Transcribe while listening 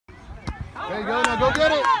There you go. Now go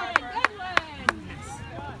get it.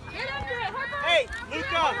 Hey,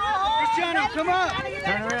 Luca, Cristiano, come up.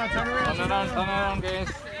 Turn around, turn around. Turn around, guys.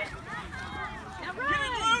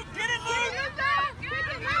 Get it, Luke.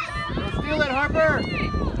 Go steal it, Harper. Good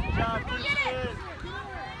job, Christian.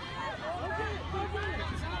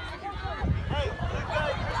 Hey, Luca,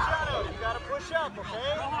 Cristiano, you gotta push up,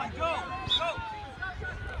 okay? Go on, go.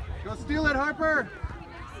 Go steal it, Harper.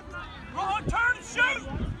 Go on, turn and shoot.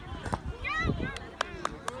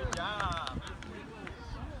 Good job.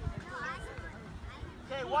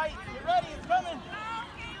 Okay, White, get ready, it's coming.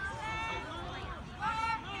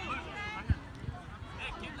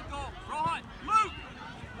 Hey, get the goal. Rohan, Luke,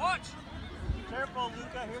 watch. Careful,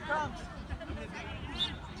 Luca, here it comes.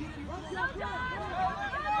 Get it,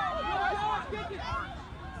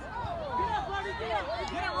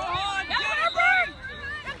 Rohan, get it, buddy.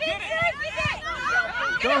 Get it.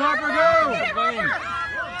 Go, Harper, go.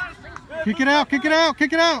 Kick it out, kick it out,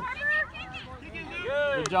 kick it out.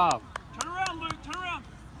 Good job. Turn around, Luke, turn around.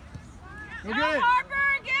 Go get it.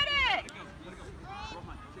 Harper, get it!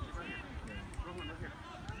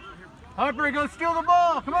 Harper, go steal the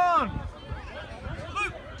ball. Come on.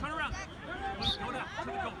 Luke, turn around. Luke, go down. To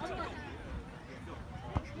the goal, to the goal.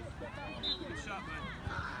 Good shot, bud.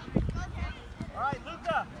 All right,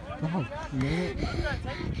 Luca. Oh, you made it. Luca,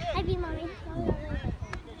 take the kick. Hi, be mommy.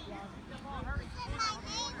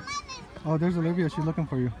 Oh, there's Olivia. She's looking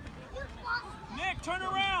for you. Nick, turn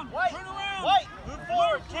around. White, turn around. White, move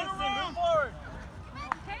forward. Turn around. Move forward.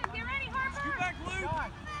 Okay, get ready, Harper! Scoot back, Luke.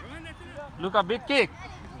 Look, a big kick.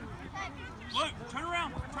 Luke, turn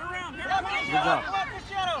around. Turn around. Here it comes. Good job. Come on,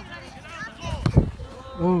 Cristiano.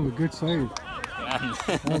 Oh, good save. That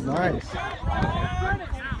was nice.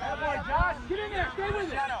 Get in there. Stay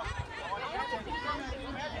with it.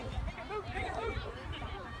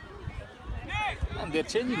 And they're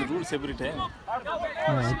changing the rules every time. No,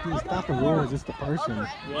 it's not the rules, it's the person.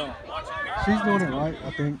 Yeah. She's doing it right,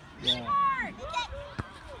 I think. Yeah.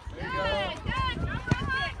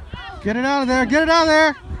 Get it out of there, get it out of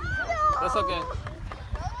there. That's okay.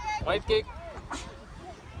 White kick.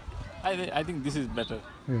 I think this is better.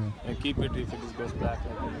 Yeah. And keep it if it goes back.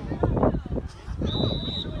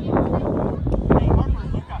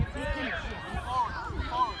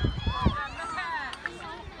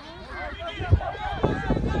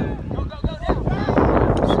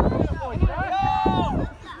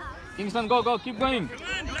 Kingston, go, keep going.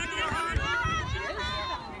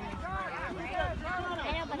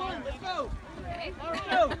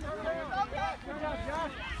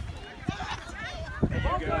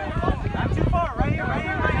 Not too far. Right here.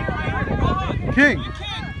 King. Move.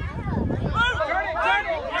 Turn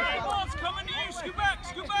it. Ball's coming to you. Scoot back.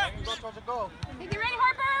 Hey, get ready,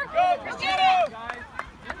 Harper! Go, Cristiano. Get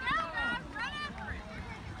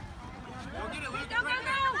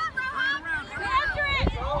after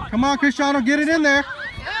it! Come on, Cristiano, get it in there.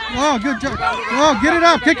 Oh, good job. Oh, get it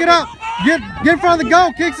up, kick it up. Get in front of the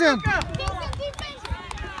goal, kicks in.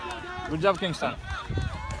 Good job, Kingston.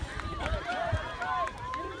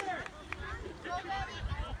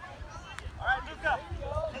 All right, Luca.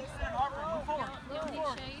 Kingston, Harper, move forward.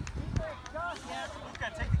 Luca,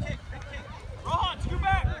 take the kick. Big kick. Rohan, scoot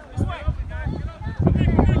back. This way.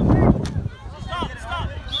 Stop.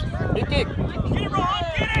 Big kick. Get it, Rohan.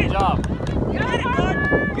 Get it. Good job. Get it, bud.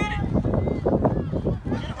 Get it.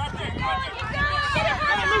 Get it right there. Get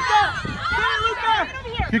it, Luca.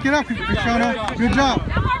 Kick it up, Cristiano. Good job.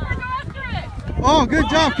 Now, Harper, go after it! Oh, good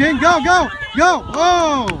job, King. Go.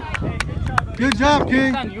 Oh, good job,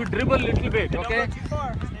 King. Kingston, you dribble a little bit, okay? Too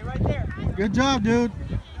far. Stay right there. Good job, dude.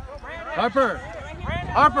 Harper.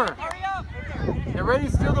 Hurry up. Get ready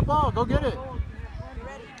to steal the ball. Go get it.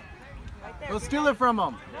 Go steal it from him.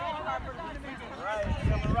 All right, it's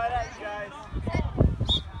coming right at you guys.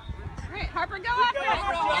 All right, Harper, go after it! Get it,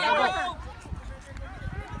 Harper!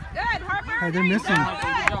 Good, Harper! Hey, they're missing. Good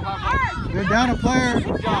job, Harper. They're down a player.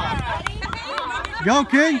 Good job. Go,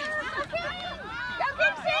 King. Go,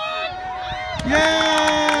 Kingston!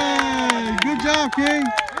 Yay! Good job, King.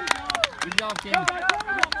 Good job, King.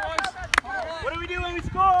 What do we do when we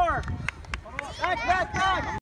score? Back.